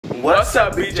What's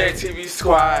up, BJTV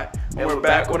squad? And we're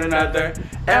back with another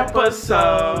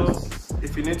episode.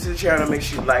 If you're new to the channel, make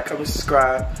sure you like, comment,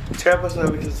 subscribe, turn post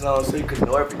notifications on so you can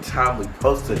know every time we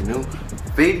post a new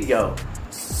video.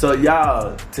 So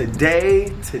y'all, today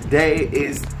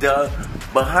is the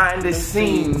behind the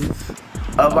scenes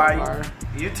of our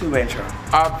YouTube intro.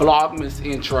 Our Vlogmas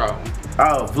intro.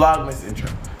 Oh, Vlogmas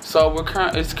intro. So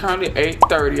it's currently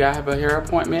 8:30. I have a hair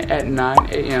appointment at 9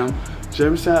 a.m.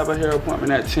 Jameson have a hair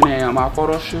appointment at 10 a.m. Our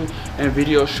photo shoot and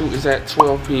video shoot is at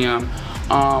 12 p.m.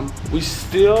 We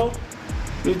still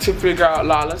need to figure out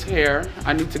Lala's hair.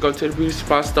 I need to go to the beauty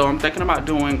supply store. I'm thinking about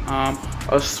doing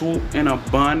a swoop and a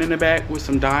bun in the back with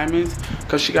some diamonds,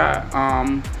 cause she got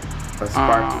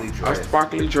a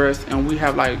sparkly dress, and we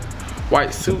have like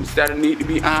white suits that need to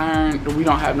be ironed. We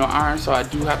don't have no iron, so I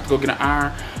do have to go get an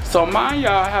iron. So mind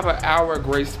y'all, I have an hour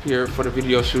grace period for the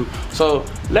video shoot. So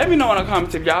let me know in the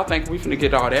comments if y'all think we finna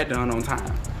get all that done on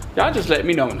time. Y'all just let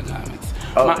me know in the comments.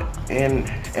 Oh,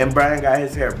 and Brian got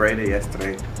his hair braided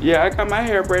yesterday. Yeah, I got my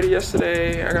hair braided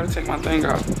yesterday. I gotta take my thing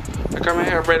off. I got my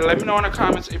hair braided. Let me know in the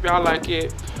comments if y'all like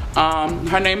it.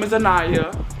 Her name is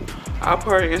Anaya. I'll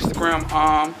put her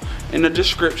Instagram in the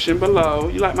description below.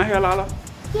 You like my hair, Lala?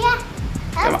 Yeah,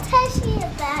 I was touching your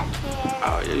back hair.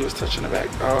 Oh yeah, you was touching the back.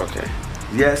 Oh, okay.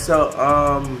 Yeah, so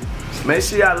make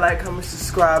sure y'all like, comment,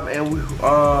 subscribe,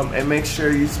 and make sure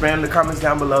you spam the comments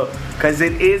down below, cause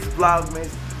it is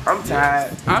Vlogmas. I'm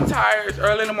tired. I'm tired. It's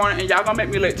early in the morning, and y'all gonna make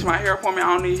me late to my hair appointment.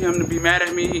 I don't need him to be mad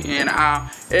at me, and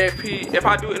if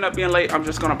I do end up being late, I'm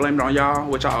just gonna blame it on y'all,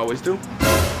 which I always do.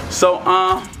 So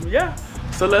yeah.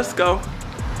 So let's go.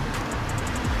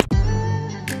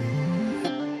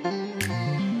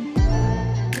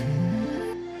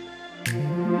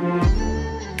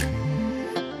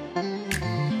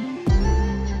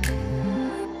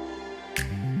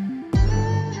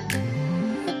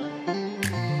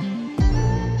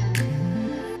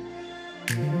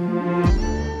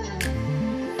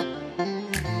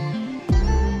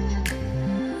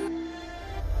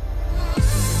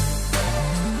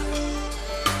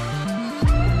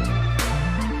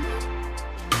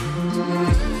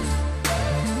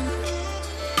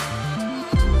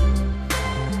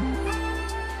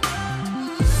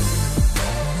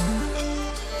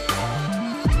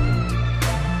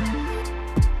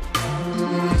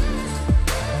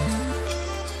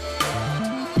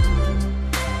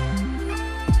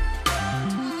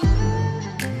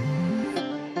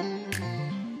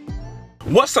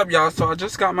 What's up, y'all? So I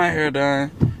just got my hair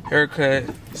done, haircut,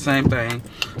 same thing.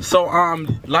 So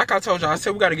like I told y'all, I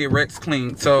said we gotta get Rex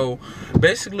clean. So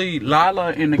basically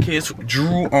Lala and the kids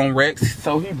drew on Rex,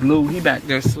 so he back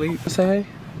there asleep. Say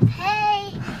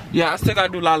hey. Yeah, I still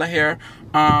gotta do Lala hair.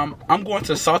 I'm going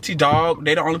to Salty Dog.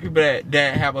 They're the only people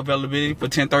that have availability for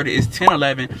 10:30. It's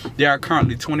 10:11. They are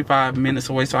currently 25 minutes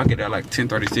away, so I get there like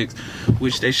 10:36,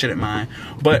 which they shouldn't mind.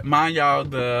 But mind y'all,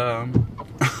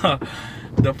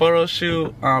 the photo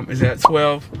shoot is at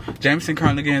 12. Jameson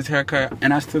currently getting his haircut,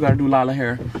 and I still gotta do Lala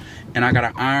hair, and I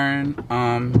gotta iron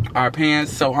our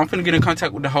pants. So I'm finna get in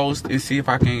contact with the host and see if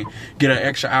I can get an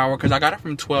extra hour, because I got it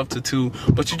from 12 to 2,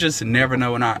 but you just never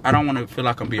know, and I don't want to feel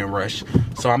like I'm being rushed,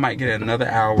 so I might get another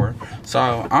hour.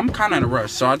 So I'm kind of in a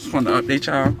rush, so I just want to update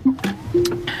y'all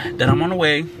that I'm on the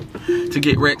way to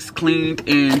get Rex cleaned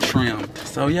and trimmed.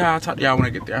 So yeah, I'll talk to y'all when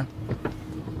I get there.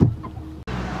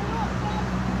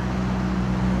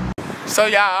 So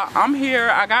y'all, I'm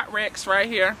here. I got Rex right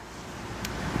here.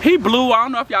 He blue. I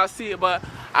don't know if y'all see it, but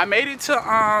I made it to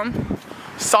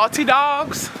Salty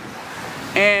Dogs,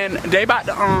 and they about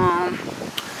to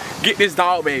get this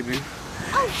dog baby.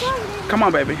 Oh, sorry. Come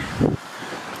on, baby.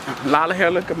 Lala hair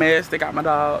look a mess. They got my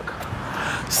dog.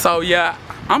 So yeah,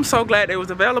 I'm so glad they was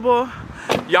available.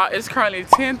 Y'all, it's currently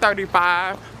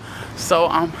 10:35. So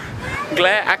I'm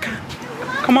glad I can.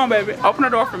 Come on, baby. Open the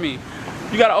door for me.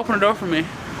 You gotta open the door for me.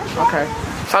 Okay,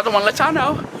 so I just want to let y'all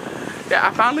know that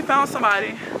I finally found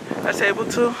somebody that's able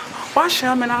to wash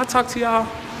him, and I'll talk to y'all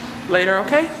later,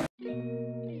 okay?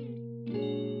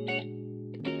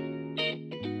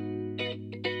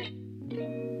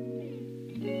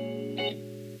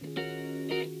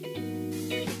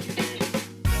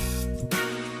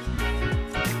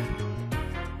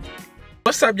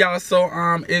 What's up, y'all? So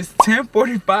it's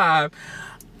 10:45.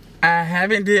 I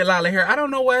haven't did Lala hair. I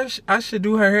don't know where I should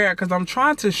do her hair, because I'm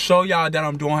trying to show y'all that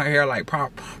I'm doing her hair like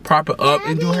proper up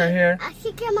and do her hair. I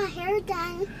should get my hair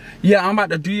done. Yeah, I'm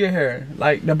about to do your hair.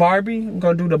 Like the Barbie, we're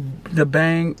going to do the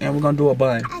bang, and we're going to do a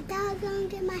bun. I thought I was going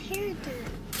to get my hair done.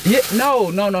 Yeah, no.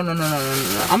 I'm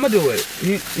going to do it.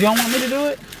 You don't want me to do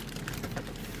it?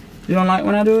 You don't like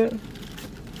when I do it?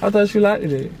 I thought you liked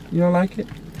it. You don't like it?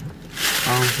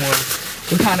 Well,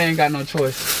 We kinda ain't got no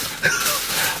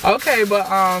choice. Okay, but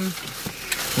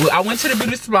I went to the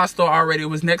beauty supply store already. It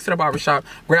was next to the barbershop.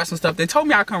 Grabbed some stuff. They told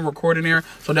me I couldn't record in there,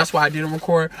 so that's why I didn't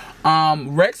record.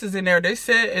 Rex is in there. They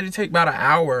said it'd take about an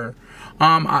hour.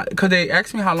 Cause they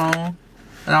asked me how long,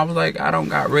 and I was like, I don't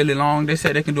got really long. They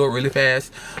said they can do it really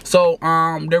fast. So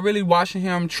they're really washing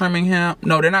him, trimming him.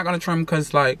 No, they're not gonna trim him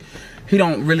cause like he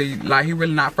don't really like, he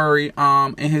really not furry.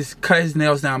 And cut his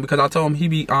nails down because I told him he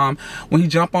be when he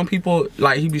jump on people,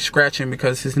 like he be scratching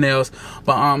because his nails.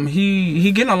 But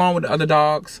he getting along with the other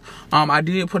dogs. I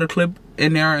did put a clip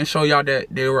in there and show y'all that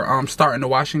they were starting the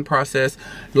washing process.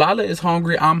 Lala is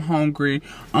hungry. I'm hungry.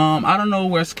 I don't know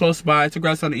where's close by to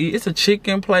grab something to eat. It's a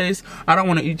chicken place. I don't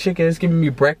want to eat chicken. It's giving me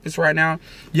breakfast right now.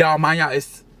 Y'all, mind y'all,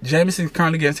 it's Jameson's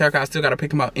currently getting his haircut. I still gotta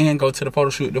pick him up and go to the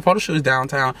photo shoot. The photo shoot is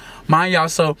downtown. Mind y'all,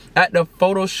 so at the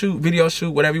photo shoot, video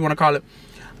shoot, whatever you want to call it,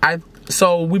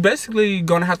 so we basically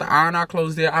gonna have to iron our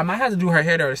clothes there. I might have to do her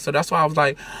hair there, so that's why I was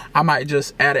like, I might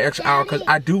just add an extra hour because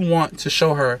I do want to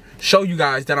show you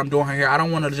guys that I'm doing her hair. I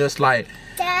don't want to just like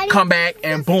come back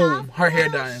and boom, her hair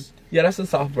done. Yeah, that's a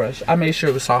soft brush. I made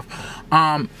sure it was soft.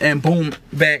 And boom,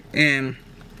 back and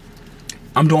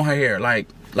I'm doing her hair. Like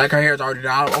her hair is already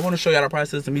done. I want to show y'all the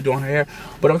process of me doing her hair,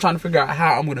 but I'm trying to figure out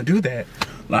how I'm gonna do that.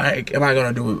 Like, am I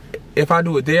gonna do it? If I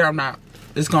do it there,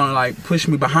 it's gonna like push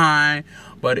me behind.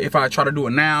 But if I try to do it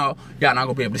now, y'all not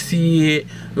gonna be able to see it.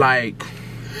 Like,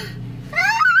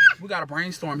 we gotta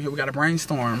brainstorm here. We gotta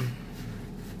brainstorm.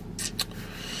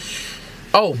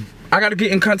 Oh, I gotta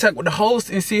get in contact with the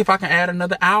host and see if I can add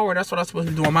another hour. That's what I'm supposed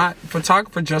to be doing. My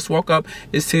photographer just woke up.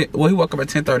 He woke up at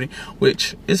 10:30,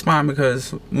 which is fine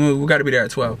because we gotta be there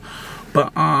at 12.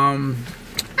 But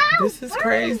this is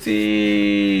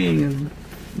crazy.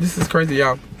 This is crazy,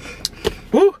 y'all.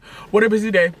 Woo! What a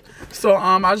busy day. So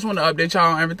I just want to update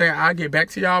y'all on everything. I'll get back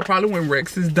to y'all probably when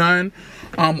Rex is done,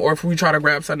 or if we try to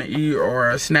grab something to eat or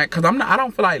a snack, because I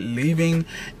don't feel like leaving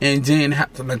and then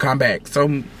have to come back.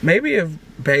 So maybe if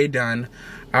Bay done,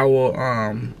 I will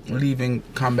leave and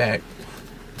come back.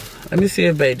 Let me see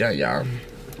if Bay done, y'all.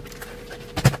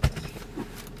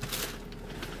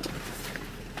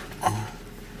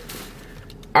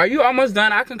 Are you almost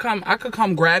done? I could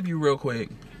come grab you real quick.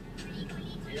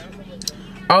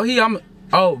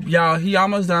 Oh, y'all, he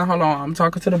almost done. Hold on, I'm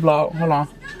talking to the vlog.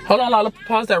 Hold on, Lala,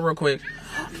 pause that real quick.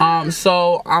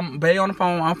 So I'm Bay on the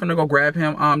phone. I'm finna go grab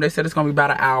him. They said it's gonna be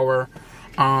about an hour.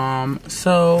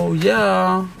 So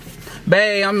yeah,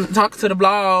 Bay, I'm talking to the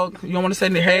vlog. You want to say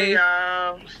hey?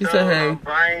 Y'all. He said hey.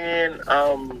 Brian,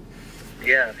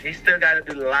 yeah, he still gotta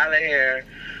do a lot of hair.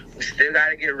 We still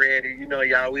gotta get ready. You know,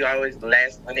 y'all, we always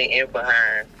last minute in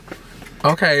behind.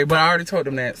 Okay, but I already told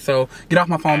them that. So get off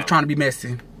my phone. I'm trying to be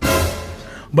messy.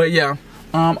 But yeah,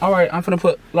 all right, I'm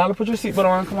finna Lala, put your seatbelt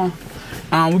on, come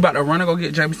on. We about to run and go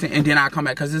get Jameson, and then I'll come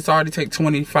back, because it's already take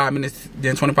 25 minutes,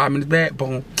 then 25 minutes back,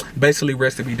 boom. Basically,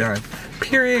 rest will be done,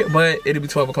 period, but it'll be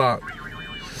 12 o'clock.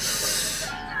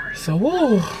 So,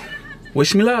 woo,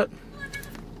 wish me luck.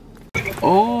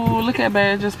 Oh, look at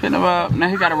Bad just picking him up. Now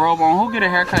he got a robe on. Who get a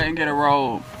haircut and get a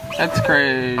robe? That's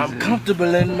crazy. I'm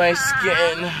comfortable in my skin.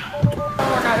 Oh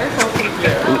my God, it's so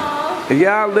cute.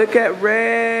 Y'all, look at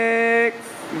Rex.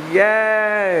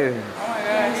 Yes. Oh my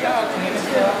gosh, y'all clean as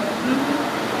hell.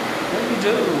 What do you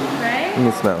do? Right? Let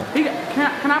me smell.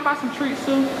 Can I buy some treats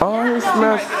too? Oh, it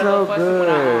smells so good.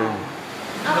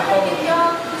 I'm going to give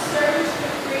y'all the service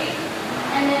for free,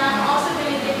 and then I'm also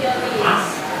going to give y'all these.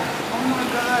 Oh my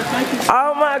God, thank you.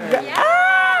 Oh my God. Yeah.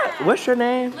 Ah! What's your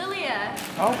name? Lilia.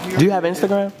 Oh, Do you have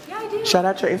Instagram? Yeah, I do. Shout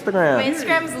out your Instagram. My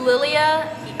Instagram's Lilia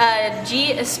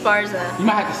G Esparza. you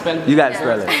might have to spell it. You gotta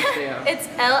spell it. It's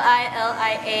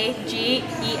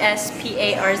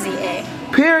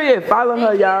LILIAGESPARZA. Period. Follow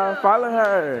her, y'all. Follow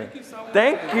her.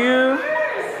 Thank you.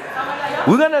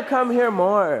 We're gonna come here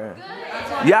more.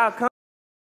 Y'all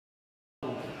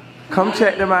come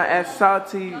check them out at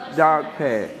Salty Dog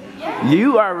Pet.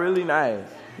 You are really nice.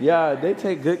 Yeah, they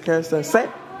take good care of stuff. Say.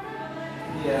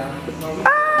 Yeah.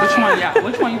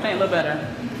 Which one you think look better?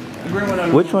 The green one or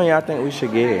the Which one y'all think we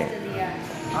should get? I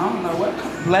don't know. What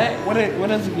black? What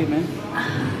does it give me?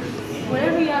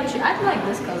 Whatever y'all choose. I like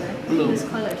this color. Blue. This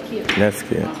color is cute. That's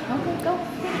cute. Okay, go.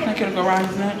 Think it'll go around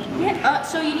his neck? Yeah.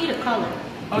 So you need a color.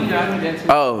 Oh yeah, I need that too.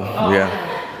 Oh, yeah.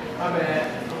 My bad.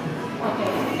 Okay.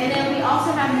 And then we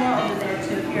also have more over there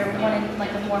too. If you're wanting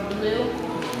like a more blue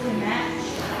to match.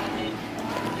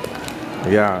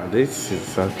 Yeah, this is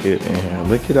so cute in here.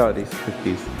 Look at all these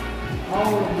cookies.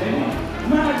 Oh man. You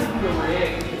might have to do the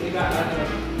red. They got like a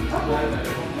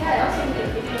Yeah, also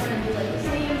if you want to do like the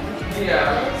same.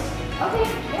 Yeah. Okay.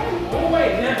 Yeah. Oh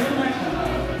wait, yeah, do nice one.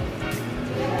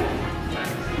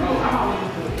 Oh, I'm always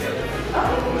doing it. Okay.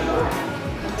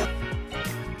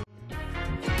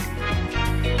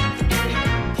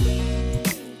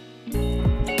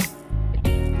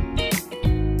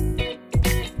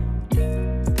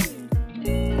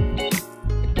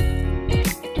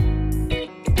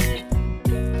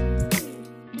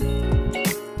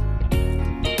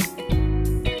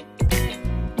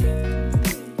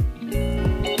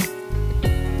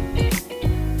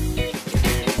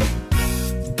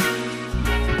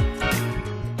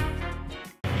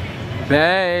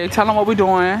 Babe, tell them what we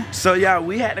doing. So y'all,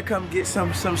 we had to come get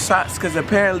some socks because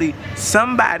apparently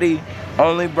somebody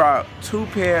only brought 2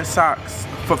 pair of socks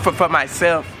for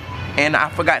myself, and I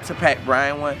forgot to pack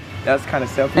Brian one. That was kind of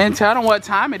selfish. And tell them what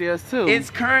time it is too. It's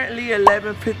currently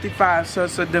 11:55.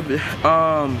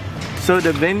 So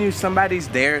the venue, somebody's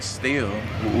there still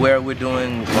where we're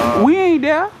doing. We ain't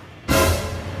there.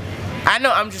 I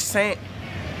know. I'm just saying.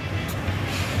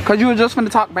 Cause you were just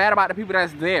finna talk bad about the people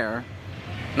that's there.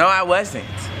 No, I wasn't.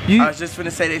 I was just finna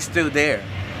say they're still there.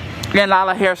 And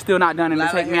Lala hair's still not done, and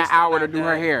it'll take me an hour to do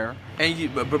her hair.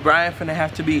 And but Brian finna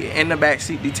have to be in the back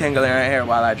seat detangling her hair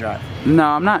while I drive. No,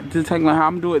 I'm not detangling her.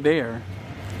 I'm gonna do it there.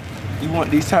 You want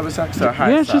these type of socks or high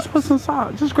socks? Yeah, just put some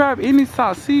socks. Just grab any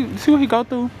socks. See what he go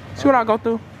through. See what I go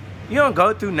through. You don't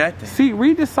go through nothing. See,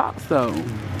 read the socks though.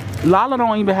 Lala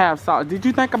don't even have socks. Did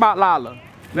you think about Lala?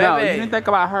 Baby, no, you didn't think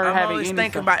about her having any. I'm always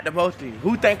thinking about the both of you.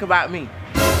 Who think about me?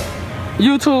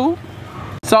 You too.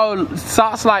 So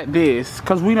socks like this,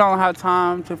 cause we don't have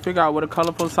time to figure out what a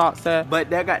colorful socks at. But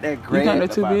they got that gray. You think they're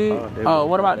too big? Oh,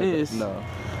 what about this? No.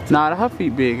 Nah, her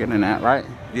feet bigger than that, right?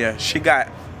 Yeah, she got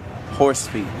horse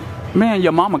feet. Man,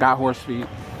 your mama got horse feet.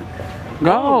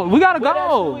 Go, we gotta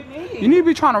go. You need to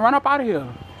be trying to run up out of here.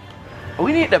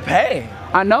 We need to pay.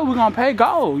 I know we're gonna pay.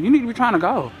 Go. You need to be trying to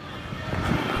go.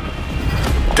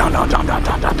 Dun, dun, dun, dun,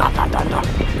 dun, dun, dun, dun, dun.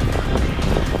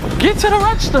 Get to the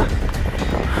register.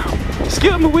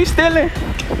 Excuse me, we stealing.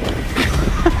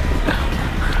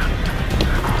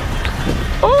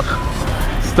 Oh,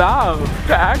 stop.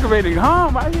 You're aggravating, huh?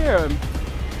 Right here.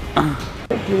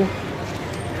 Thank you.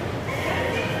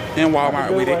 In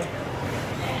Walmart with it.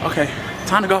 Okay,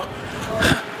 time to go.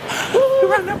 We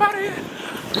running up out of here.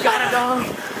 We gotta go.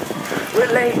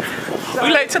 We're late.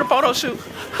 We late to the photo shoot.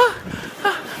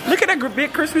 Look at that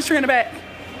big Christmas tree in the back.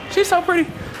 She's so pretty.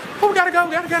 Oh, we gotta go.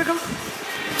 We gotta go.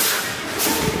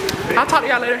 I'll talk to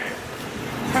y'all later.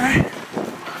 All right.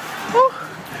 Woo.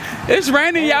 It's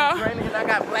raining, y'all. It's raining and I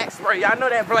got black spray. Y'all know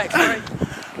that black spray.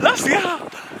 Let's go.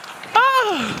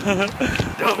 Oh.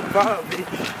 Don't bother me.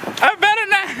 I better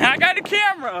not. I got the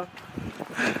camera.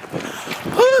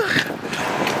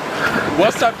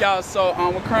 What's up, y'all? So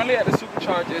we're currently at the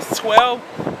supercharger. It's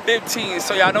 12:15.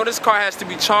 So y'all know this car has to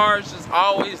be charged. It's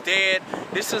always dead.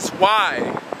 This is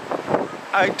why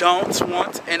I don't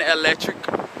want an electric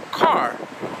car.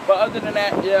 But other than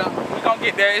that, yeah, we're gonna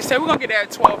get there. It said we're gonna get there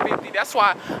at 12:50. That's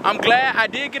why I'm glad I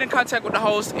did get in contact with the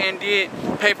host and did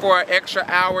pay for an extra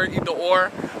hour, either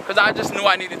or, because I just knew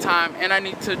I needed time and I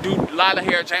need to do Lila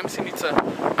hair. Jameson needs to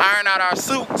iron out our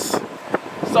suits.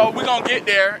 So we're gonna get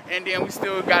there, and then we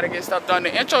still gotta get stuff done.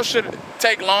 The intro shouldn't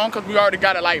take long because we already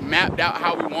got it like mapped out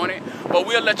how we want it. But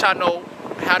we'll let y'all know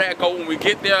how that go when we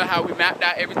get there, how we mapped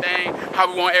out everything, how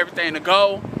we want everything to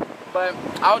go. But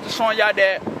I was just showing y'all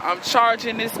that I'm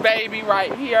charging this baby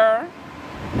right here.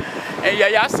 And yeah,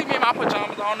 y'all see me in my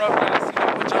pajamas. I don't know if y'all see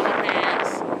my pajama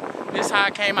pants. This is how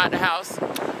I came out the house.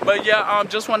 But yeah,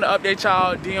 just wanted to update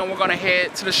y'all. Then we're gonna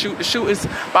head to the shoot. The shoot is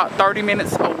about 30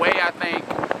 minutes away, I think.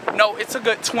 No, it's a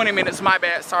good 20 minutes, my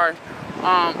bad, sorry.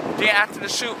 Then after the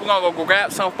shoot, we're gonna go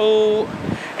grab some food,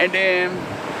 and then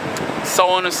so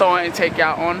on and take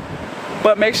y'all on.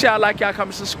 But make sure y'all like, y'all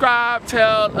comment, subscribe.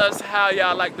 Tell us how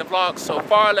y'all like the vlog so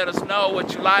far. Let us know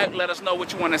what you like. Let us know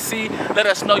what you want to see. Let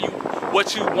us know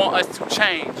what you want us to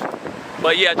change.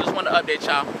 But yeah, just want to update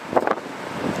y'all.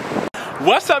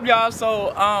 What's up, y'all?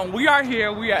 So we are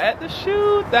here. We are at the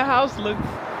shoot. The house looks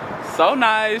so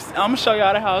nice. I'm gonna show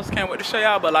y'all the house. Can't wait to show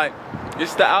y'all. But like,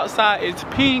 it's the outside. It's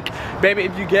pink, baby.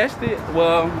 If you guessed it,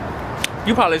 well,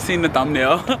 you probably seen the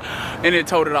thumbnail and it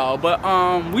told it all. But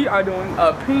we are doing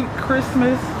a pink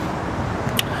Christmas,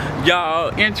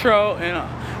 y'all, intro. And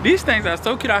these things are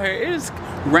so cute out here. It is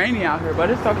rainy out here,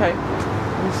 but it's okay.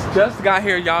 We just got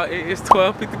here, y'all. It's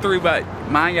 12:53, but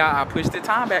mind y'all, I pushed the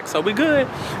time back, so we good.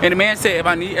 And the man said if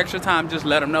I need extra time, just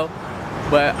let him know.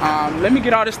 But let me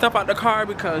get all this stuff out the car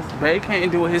because Babe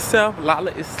can't do it himself. Lala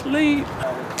is asleep.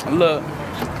 Look,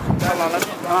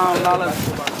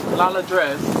 Lala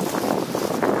dress.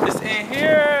 It's in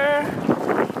here.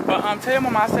 But tell your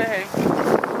mama I said hey.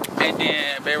 And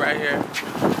then Babe right here.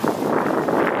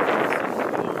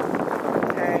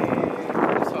 Hey.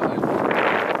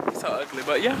 It's so ugly.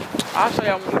 But yeah, I'll show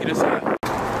y'all when we get inside.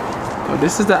 So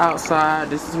this is the outside.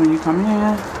 This is when you come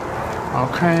in.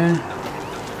 Okay.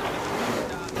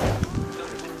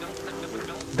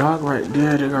 Dog right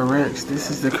there, they got Rex. This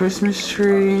is the Christmas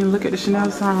tree. Look at the Chanel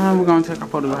sign. We're gonna take a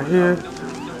photo right here.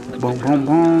 Boom, boom,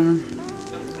 boom.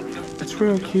 It's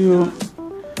real cute.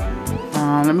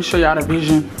 Let me show y'all the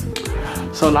vision.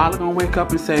 So Lala gonna wake up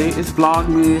and say it's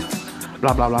Vlogmas,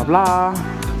 blah blah blah blah,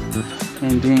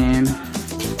 and then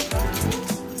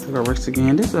Look at Rex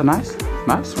again. This is a nice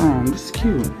room. This is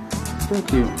cute. Real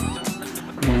cute.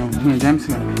 And me and James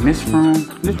gonna be in this room.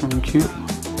 This room cute.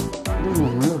 This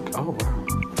room real cute. Oh wow.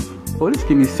 Oh, this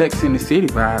give me Sex in the City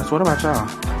vibes. What about y'all?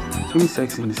 Give me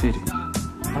Sex in the City.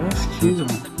 Oh, that's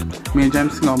cute. Me and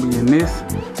James gonna be in this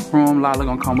room. Lala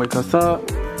gonna come wake us up.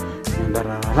 And da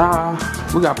da da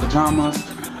da. We got pajamas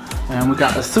and we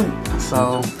got a suit.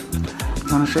 So I'm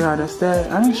gonna show y'all that's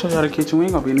that. I didn't show y'all the kitchen. We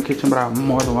ain't gonna be in the kitchen, but I'm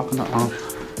more than welcome to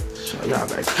show y'all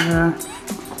back here.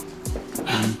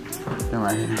 And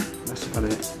right here. That's about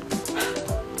it.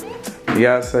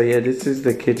 Yeah, so yeah, this is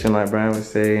the kitchen like Brian was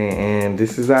saying, and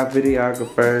this is our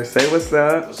videographer. Say what's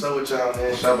up. What's up with y'all,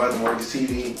 man? Shout out to Morgan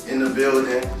TV in the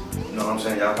building. You know what I'm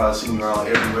saying? Y'all probably see me around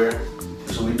everywhere.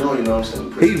 That's what we doing, you know what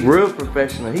I'm saying? He's real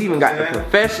professional. He even got the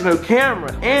professional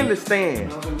camera and the stand. You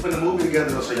know what I'm saying? We're putting a movie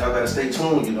together, so y'all gotta stay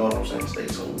tuned, you know what I'm saying? Stay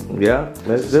tuned. Yeah,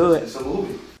 let's do it. It's a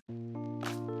movie.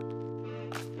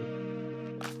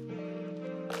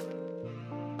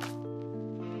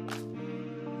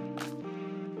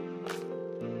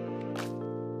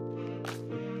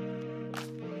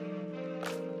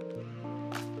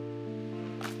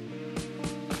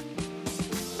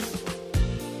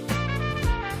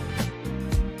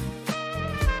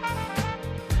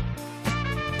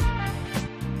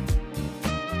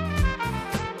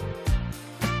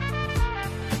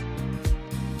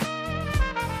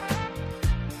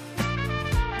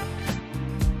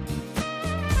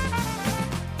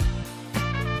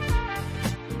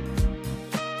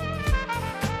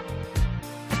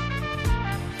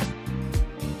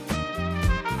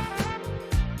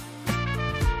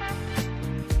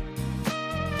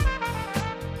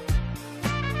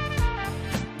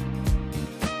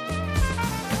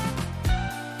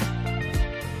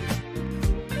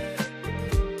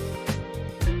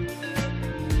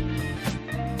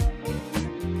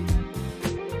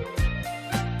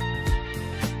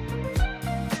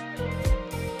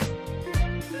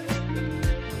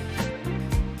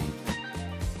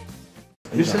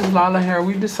 This is Lala hair.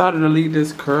 We decided to leave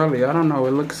this curly. I don't know.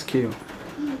 It looks cute.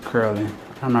 Curly.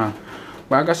 I don't know.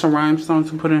 But I got some rhinestones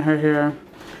to put in her hair.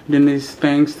 Then these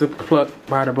things to pluck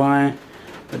by the bun.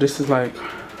 But this is like,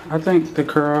 I think the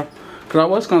curl. Because I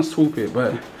was going to swoop it.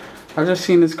 But I just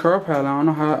seen this curl palette. I don't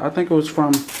know how. I think it was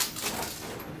from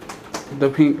the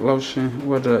pink lotion.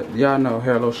 With the, y'all know,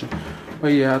 hair lotion.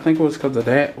 But yeah, I think it was because of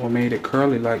that what made it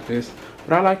curly like this.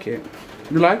 But I like it.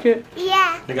 You like it?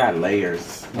 Yeah. They got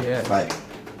layers. Yeah. It's like.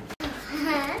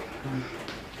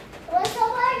 Was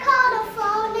somebody called a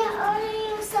phone and order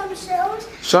you some shoes?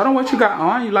 Show them what you got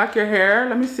on. You like your hair?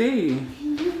 Let me see.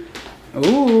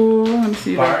 Ooh, let me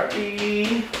see that.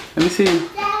 Barbie. Let me see.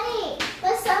 Daddy,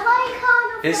 was somebody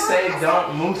called a phone? It say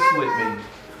don't moose with me.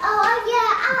 Oh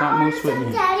yeah, Don't I moose ordered with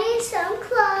me. some Daddy some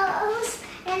clothes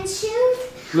and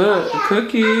shoes. Look, Oh, yeah,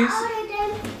 cookies.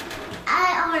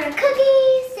 I ordered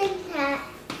cookies and that.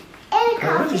 And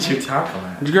Girl, what coffee. did you talk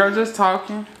about? The girl just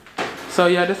talking. So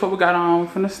yeah, that's what we got on. We're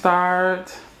finna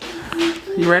start.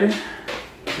 You ready?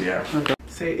 Yeah. Okay.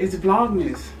 Say it's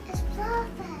Vlogmas. It's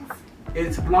Vlogmas.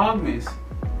 It's Vlogmas.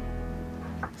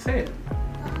 Say it.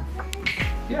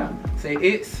 Yeah. Say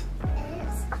it's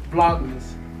It's Vlogmas.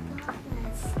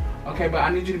 Vlogmas. Okay, but I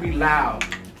need you to be loud.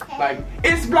 Okay. Like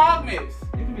it's Vlogmas.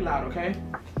 You can be loud, okay?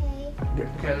 Okay.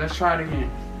 Okay, let's try it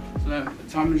again. So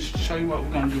tell me to show you what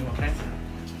we're gonna do, okay?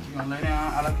 You're gonna lay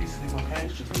down. I like you to sleep, okay?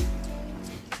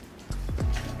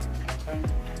 Okay.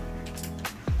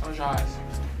 Close your eyes.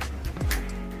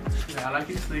 Yeah, I like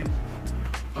you to sleep.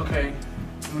 Okay.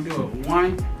 I'm gonna do it.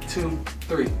 1, 2,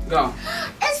 3. Go.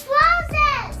 It's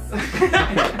roses. I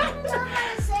don't know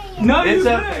how to say it. No, It's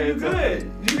you okay, good. You it's good. okay.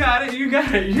 You got it. You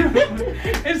got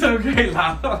it. It's okay,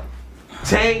 Lala.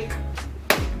 Take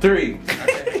 3.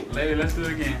 Okay, lady, let's do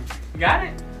it again. You got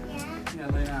it? Yeah. Yeah,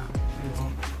 lay down.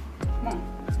 Come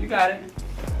on. You got it.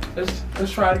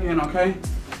 Let's try it again, okay?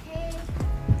 Okay.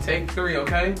 Take 3,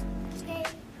 okay? Okay.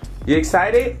 You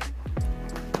excited?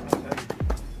 Okay.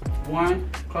 1,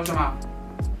 close your mouth.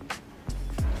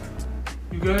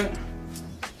 You good?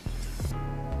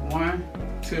 1,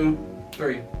 2,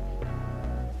 3.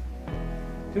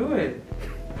 Do it.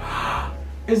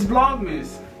 It's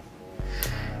Vlogmas.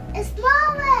 It's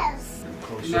Vlogmas.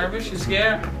 You nervous? You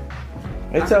scared?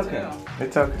 It's I can okay. tell.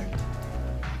 It's okay.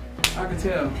 I can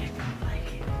tell.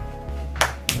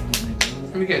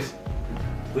 Let me guess.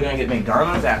 We're gonna get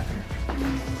McDonald's after.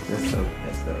 That's dope.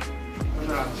 That's dope. What's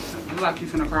up? You look like you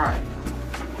finna cry.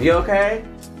 You okay?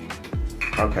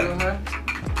 You Okay. okay?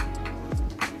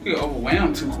 You get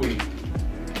overwhelmed too quick.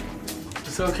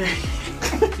 It's okay.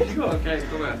 You okay?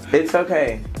 Come here. It's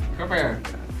okay. Come here.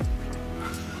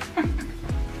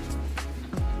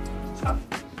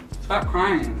 Stop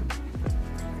crying.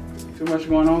 Too much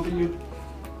going on for you?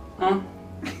 Huh?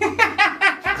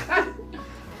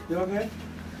 You okay?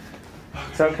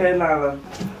 It's okay, Lala.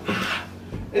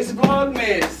 It's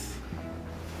Vlogmas.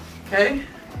 Okay?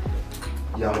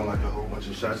 Y'all want like a whole bunch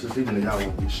of shots this evening, y'all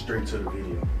want to get straight to the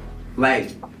video.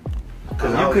 Like,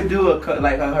 cause you could do a cut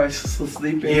like her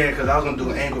sleeping. Yeah, cause I was gonna do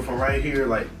an angle from right here,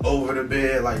 like over the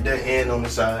bed, like that end on the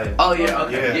side. Oh yeah,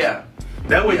 okay, yeah.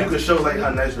 That way you can show like how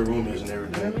nice the room is and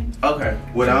everything. Okay.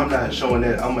 When I'm not showing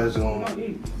that, I'm just gonna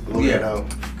blow it out.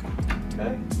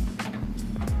 Okay.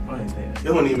 It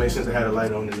wouldn't even make sense to have the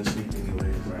light on in the sleep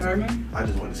anyways. Right. I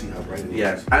just want to see how bright it is.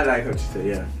 Yeah, I like what you said.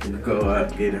 Yeah, you go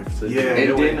up, get it. So, Yeah,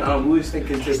 and then we was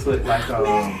thinking to put like the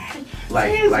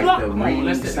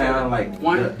ringing sound, like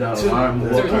the alarm.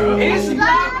 It's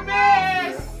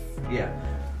Vlogmas. Yeah.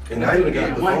 And I even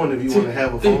got the phone if you want to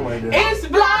have a phone right there. It's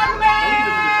Vlogmas.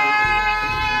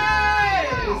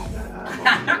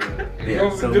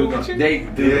 Yeah, so they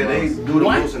do the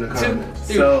most in the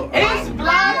comments. So it's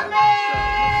Vlogmas.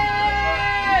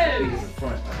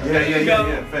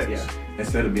 Yeah. Facts. Yeah.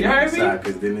 Instead of being outside,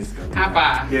 because then it's gonna be high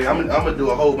five. Yeah, I'm gonna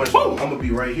do a whole bunch. I'm gonna be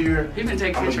right here. He been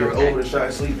taking I'm gonna pictures. be over the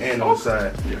shot, sleep, and on the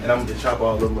side. And I'm gonna chop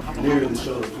all of them. Literally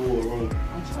show the full room.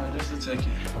 I'm sorry, just a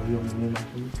second. Are you gonna need my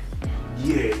food?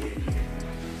 Yeah.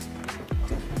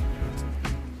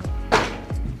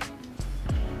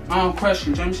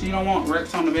 Question, James, you don't want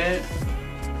Rex on the bed?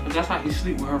 Cause that's how he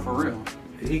sleep with her for real.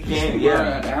 He can't. Yeah.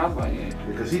 At the house like that.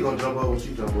 Because he gonna jump up when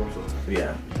she jump up. So.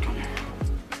 Yeah.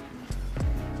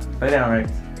 Lay down,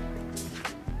 Rex.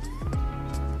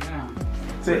 Yeah.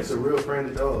 Sit. It's a real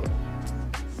friendly dog.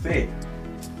 Sit.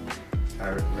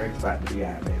 Alright, Rex about to be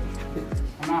out, baby.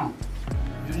 Come on.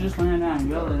 You just laying down.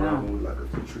 You lay down. Like a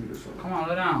retreat or something. Come on,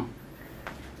 lay down.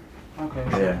 Okay.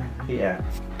 Yeah.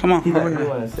 Come on. He Over here.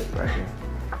 want to sit right here.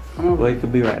 Come on. Well, he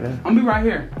could be right there. I'm be right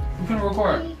here. I'm gonna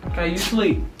record. Okay, you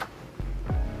sleep.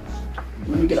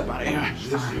 Let me get up out of here. I'm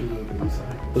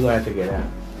sorry. We're gonna have to get out.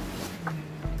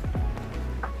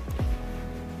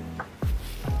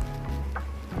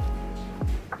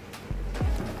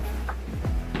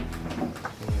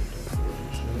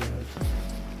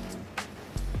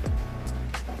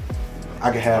 I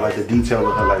can have like the detail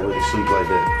of her like when you sleep like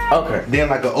that. Okay. Then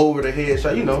like an over the head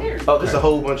shot, you know. Okay. It's a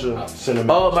whole bunch of cinnamon.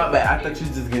 Oh my bad. I thought you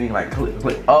was just getting like click.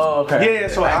 Oh okay. Yeah,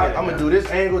 so I'm gonna do this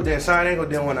angle, then side angle,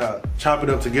 then when I chop it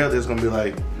up together, it's gonna be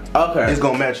like, okay. it's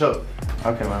gonna match up.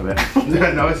 Okay, my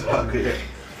bad. No, it's all good.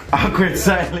 Awkward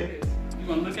silence. You're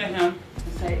gonna look at him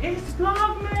and say, it's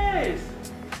Vlogmas.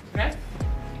 Okay?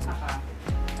 High five.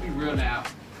 Be real now.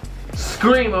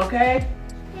 Scream, okay?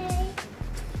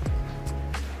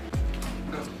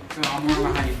 Go, I'm more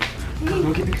behind you.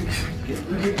 Go get the cookies. Get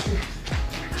the cookies.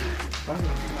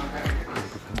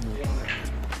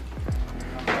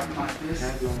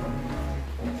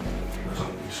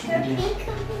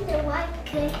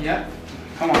 Yeah.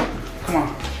 Come on. Come on.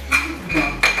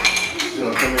 You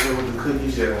know, come in here with the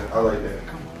cookies, yeah, I like that.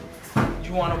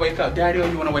 You want to wake up Daddy or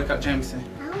you want to wake up Jameson?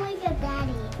 I want to wake up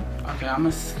Daddy. Okay, I'm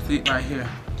going to sit right here.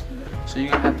 So you're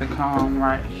going to have to come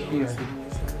right here.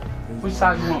 Which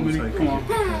side you want me to? Come on.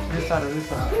 This side or this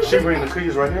side? She bring the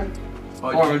cookies right here?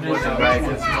 Or this side. Right,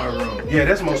 that's my room. Yeah,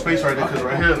 that's more space right there, because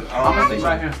right here, I'm going to sit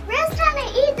right here. We're trying to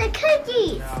eat the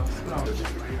cookies.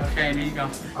 Okay, there you go.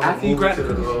 I'm After you grab the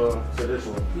cookies. to this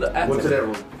one. Look, Went to that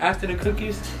room. after the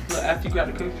cookies, look, after you grab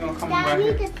the cookies, you're going to come right Daddy,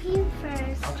 here. the puke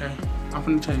first. Okay, I'm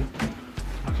gonna tell you.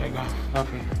 Okay, go.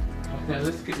 Okay,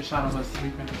 let's get the shot of us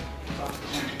sleeping.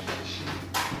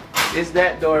 It's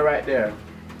that door right there.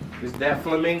 It's that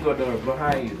flamingo door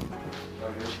behind you.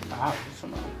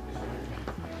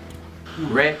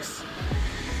 Rex.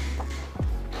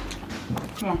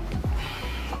 Come on.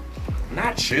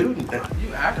 Not shooting.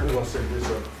 You acting. We're gonna set this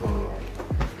up for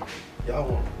y'all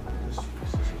want this.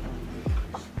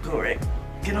 Go, Rex.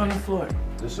 Get on the floor.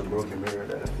 This is a broken mirror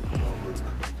that don't look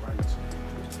right.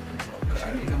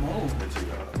 I need to move.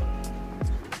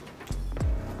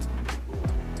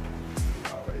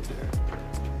 All right there.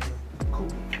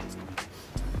 Cool.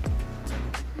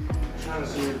 Trying to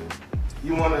see.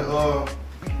 You wanna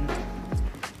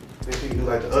think you can do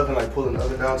like the oven, like pulling the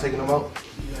oven down, taking them out?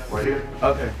 Yeah. Right here.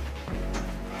 Okay.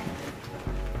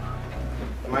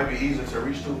 It might be easier to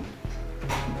reach to.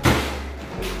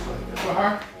 For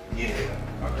her? Yeah.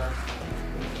 Okay.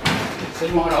 So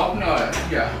you want her to open it?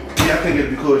 Yeah. Yeah, I think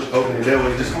it'd be cool if you open it that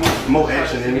way. Just more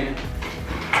action in it.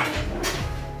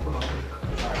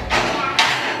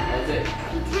 That's it.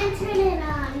 You can't turn it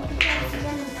on because it's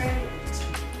gonna burn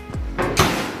it.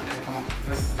 Come on.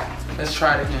 Let's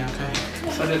try it again, okay?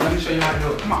 So then, let me show you how to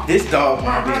do it. Come on. This dog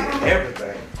might be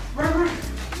everything.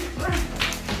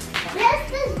 Yes,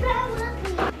 this brown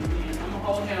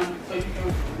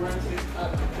Run to this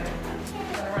other, okay?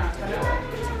 Turn around, turn that way.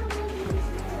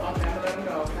 Okay, I'm gonna let him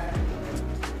go, okay?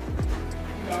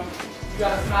 You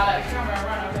gotta smile at the camera and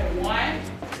run, okay? 1,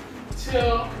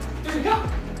 2, 3, go!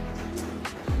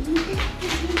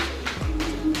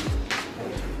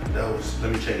 That was, let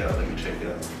me check it out, let me check it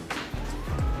out.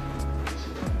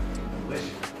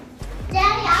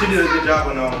 Daddy, She did a good job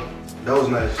on that was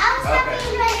nice.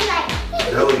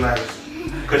 That was nice.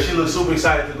 Cause she looked super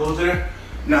excited to go there.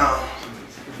 Now,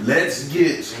 let's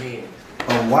get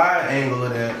a wide angle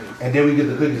of that, and then we get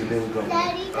the cookies, and then we go.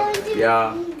 Daddy, don't do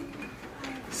Yeah.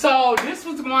 So this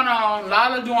was going on.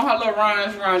 Lala doing her little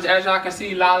runs. As y'all can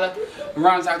see, Lala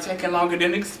runs are taking longer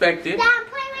than expected. Dad,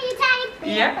 play with your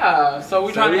tiny. Yeah. So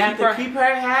we're trying to keep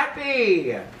her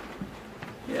happy.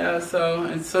 Yeah. So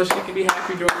she can be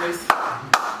happy during this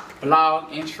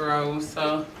vlog intro.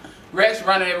 So Rex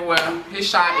running everywhere. His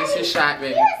shot is his shot,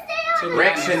 baby.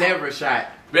 Rex and never shot.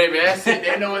 Baby, that's it.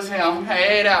 They know it's him.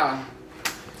 Hey, down.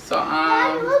 So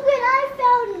Dad, look what I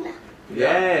found.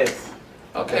 Yes.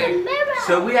 Okay.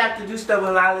 So we have to do stuff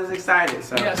when Lila's excited.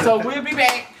 So Yeah. So we'll be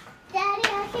back. Daddy,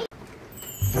 I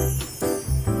think.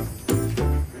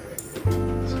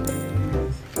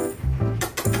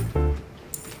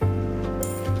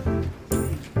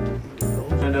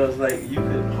 and it was like you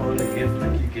could hold a gift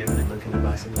like you give it, looking at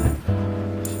box and like.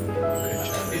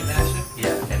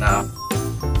 Yeah, and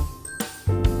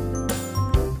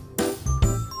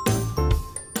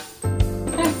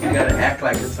you gotta act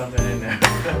like it's something in there.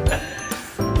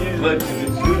 Look,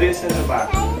 do this in the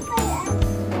box.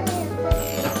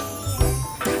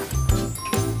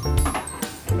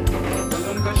 We're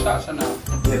doing good shots or no?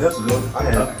 Yeah, that's good. I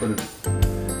had put it.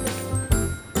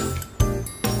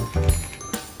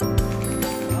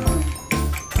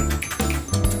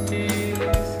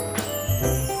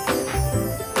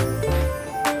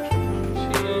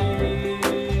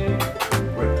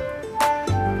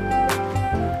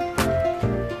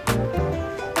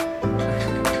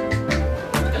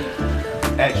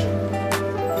 Action.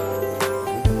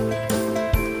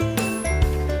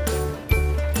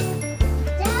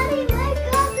 Daddy, wake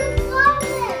up the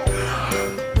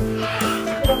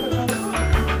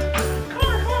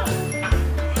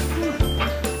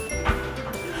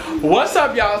What's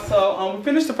up, y'all? So we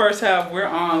finished the first half. We're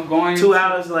going 2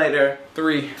 hours later,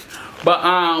 3,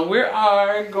 but we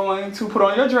are going to put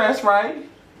on your dress, right?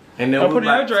 and then Put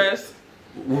on your dress.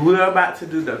 We're about to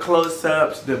do the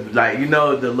close-ups, the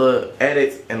the little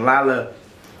edits, and Lala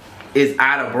is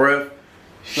out of breath.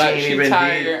 She Like ain't she even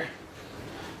tired. did.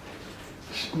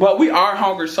 But we are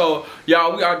hungry, so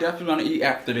y'all, we are definitely gonna eat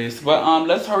after this. But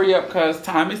let's hurry up because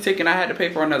time is ticking. I had to pay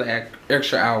for another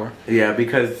extra hour Yeah,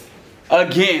 because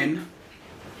again.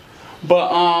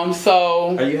 But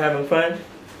so are you having fun?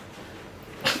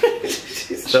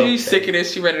 she's sick of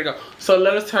this. She ready to go. So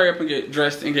let us hurry up and get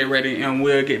dressed and get ready, and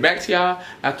we'll get back to y'all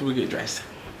after we get dressed.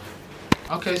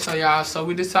 Okay, so y'all, so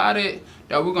we decided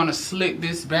that we're gonna slick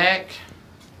this back,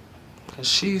 cause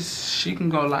she can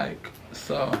go like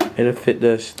so. It'll fit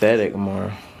the aesthetic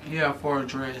more. Yeah, for a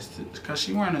dress, cause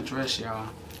she wearing a dress, y'all.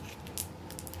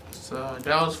 So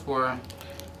that was for.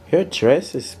 Your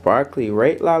dress is sparkly.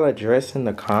 Rate Lala dress in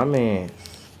the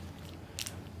comments.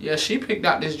 Yeah, she picked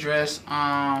out this dress.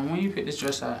 When you picked this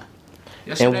dress out?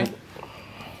 Yesterday?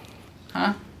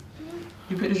 Huh?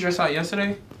 You picked this dress out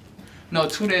yesterday? No,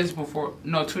 2 days before.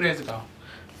 No, 2 days ago.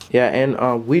 Yeah,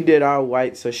 and we did our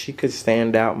white so she could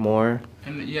stand out more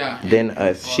And yeah. than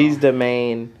us. She's the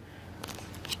main.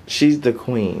 She's the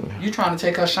queen. You trying to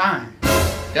take her shine?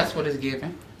 That's what it's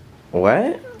giving.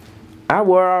 What? I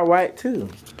wore our white too.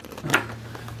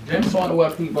 James wanted to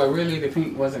wear pink, but really the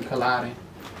pink wasn't colliding.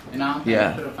 And I don't think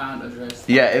I could have found a dress.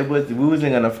 Yeah, it was. We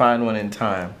wasn't gonna find one in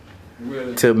time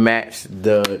Really. to match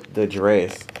the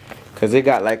dress, cause it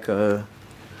got like a.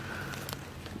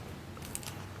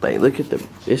 Like, look at the.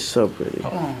 It's so pretty.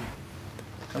 Hold on.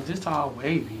 Cause this all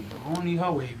wavy. I don't need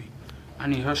her wavy. I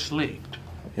need her slicked.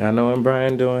 Y'all know when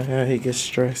Brian doing hair, he gets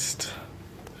stressed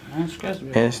I ain't stressed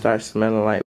with and it starts smelling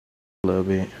like a little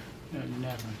bit. No,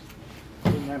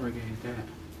 you never gave that.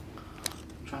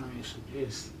 I'm trying to make some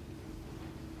this.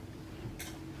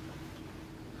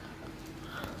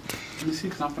 Let me see,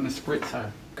 cause I'm finna spritz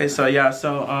her. Okay, so y'all,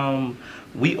 so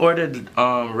we ordered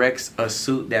Rex a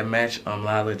suit that matched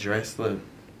Lala's dress. Look,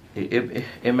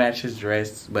 it matches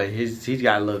dress, but he's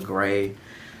got a little gray,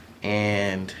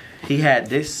 and he had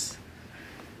this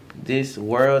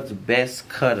world's best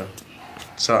cutter.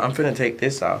 So I'm finna take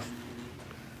this off.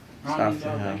 Ronnie,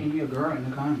 thinking you a girl in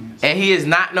the comments. And he is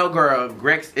not no girl.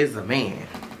 Rex is a man.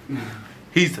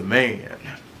 He's a man.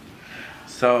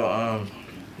 So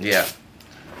yeah.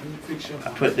 I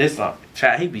put this on.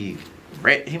 Child, he be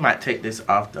Brett, he might take this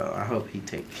off though. I hope he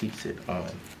keeps it on.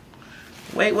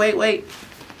 Wait.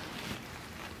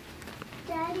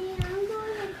 Daddy, I'm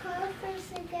going to call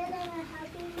first again and I'm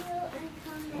helping you and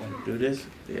come back. Do this?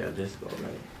 Yeah, this go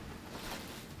right.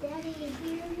 Daddy, you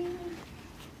hear me?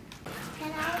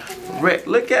 Can I open it? Rex,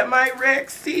 look at my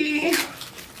Rexy.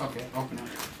 Okay, open it.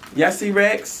 Y'all see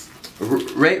Rex?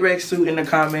 Rate Rex suit in the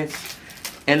comments.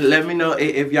 And let me know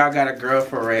if y'all got a girl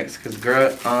for Rex. Cause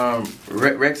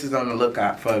Rex is on the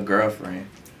lookout for a girlfriend.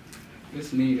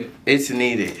 It's needed. It's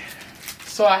needed.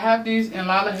 So I have these in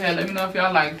Lala hair. Let me know if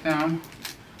y'all like them.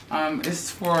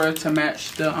 It's to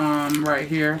match the right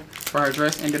here for her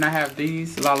dress. And then I have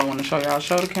these. Lala want to show y'all.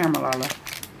 Show the camera, Lala.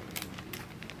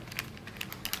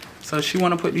 So she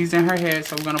want to put these in her head.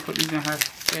 So we're gonna put these in her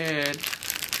head.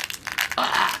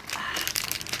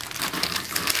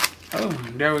 Oh,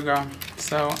 there we go.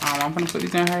 So I'm gonna put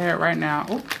these in her head right now.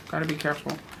 Oh, gotta be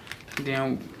careful. And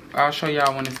then I'll show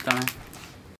y'all when it's done.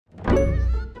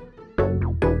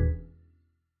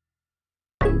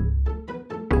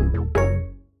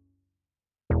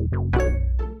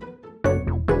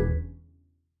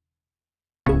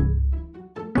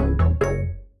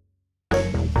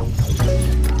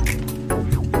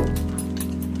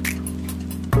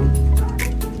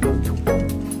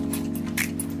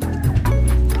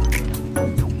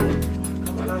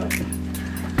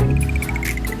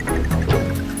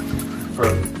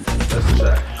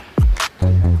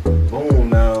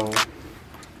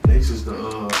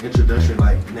 Introduction,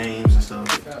 like names and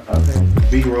stuff.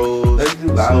 Okay. B-rolls, Let's do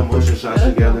slow motion shots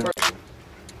together.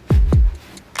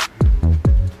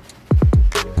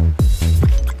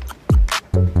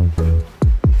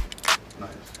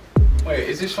 Nice. Wait,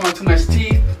 is it showing too much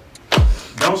teeth?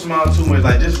 Don't smile too much,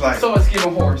 like just like. So it's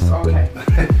giving horse. Okay.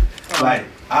 Like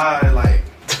like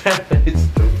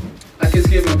it's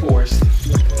giving horse.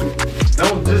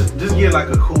 Don't just get like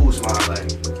a cool smile,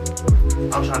 like.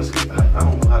 I'm trying to see. I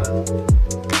don't know how to.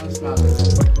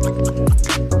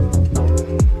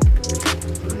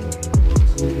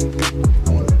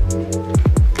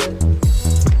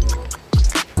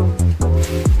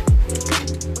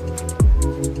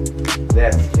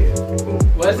 That's cute.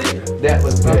 Was it? That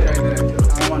was good. Okay, good.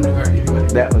 I don't want to hurt anybody.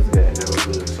 That was good. That was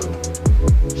good. So.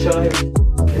 Show him.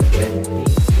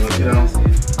 You know,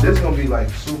 this is gonna be like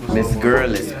super. Miss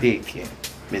Girl is picking.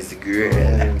 Miss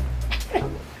Girl.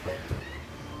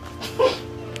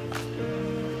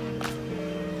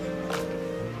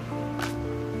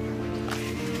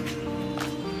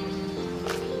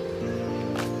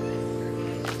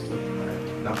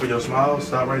 Now for your smile,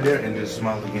 stop right there and just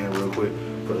smile again real quick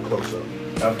for the close-up.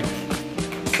 Okay.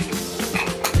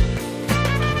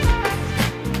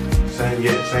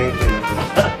 Same thing.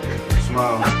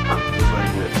 Smile just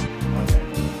like this. Okay.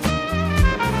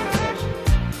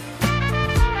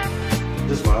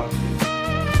 Just smile.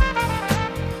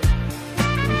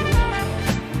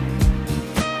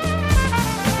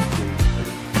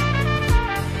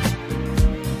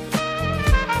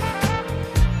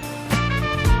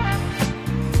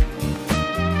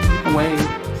 Wait,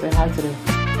 say hi to them.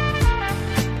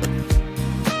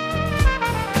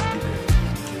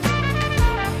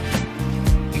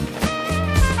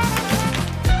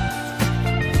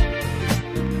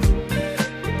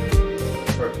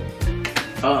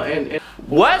 And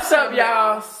what's up,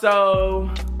 y'all? So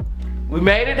we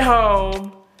made it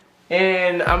home,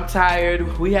 and I'm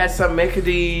tired. We had some mac of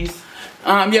these.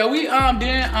 Yeah, we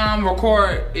didn't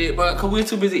record it, but cause we were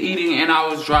too busy eating, and I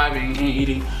was driving and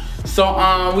eating.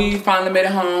 So we finally made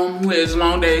it home. It was a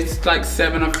long day. It's like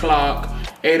 7 o'clock,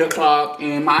 8 o'clock,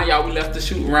 and y'all, we left the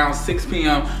shoot around 6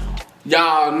 p.m.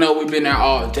 Y'all know we've been there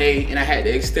all day, and I had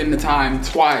to extend the time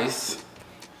twice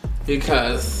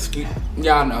because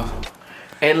y'all know.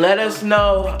 And let us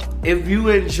know if you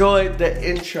enjoyed the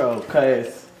intro,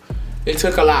 cause it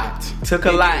took a lot. Took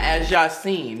a lot, as y'all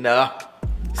seen.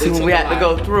 See what we had to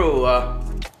go through.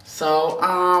 So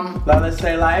let's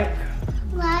say like.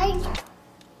 I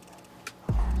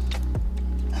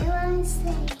want to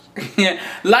say.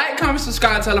 Like, comment,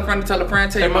 subscribe, tell a friend, tell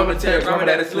your mama, tell your grandma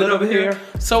that it's lit over here.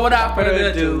 So without further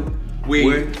ado,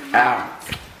 we're out.